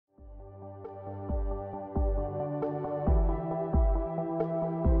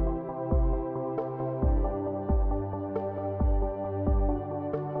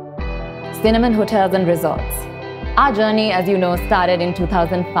Cinnamon Hotels and Resorts. Our journey, as you know, started in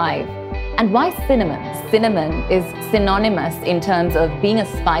 2005. And why cinnamon? Cinnamon is synonymous in terms of being a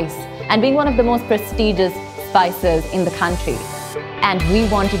spice and being one of the most prestigious spices in the country. And we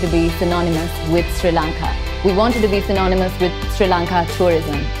wanted to be synonymous with Sri Lanka. We wanted to be synonymous with Sri Lanka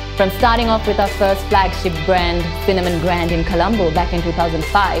tourism. From starting off with our first flagship brand, Cinnamon Grand in Colombo back in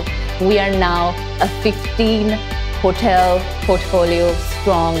 2005, we are now a 15-hotel portfolio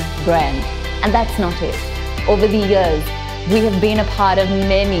strong brand. And that's not it. Over the years, we have been a part of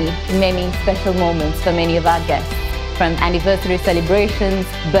many special moments for many of our guests. From anniversary celebrations,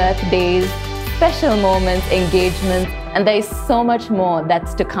 birthdays, special moments, engagements, and there is so much more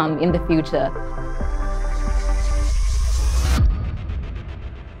that's to come in the future.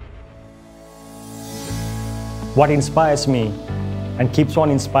 What inspires me and keeps on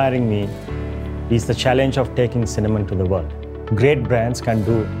inspiring me is the challenge of taking cinnamon to the world. Great brands can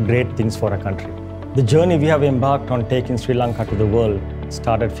do great things for a country. The journey we have embarked on taking Sri Lanka to the world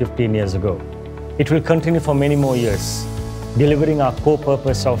started 15 years ago. It will continue for many more years, delivering our core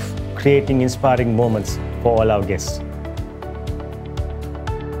purpose of creating inspiring moments for all our guests.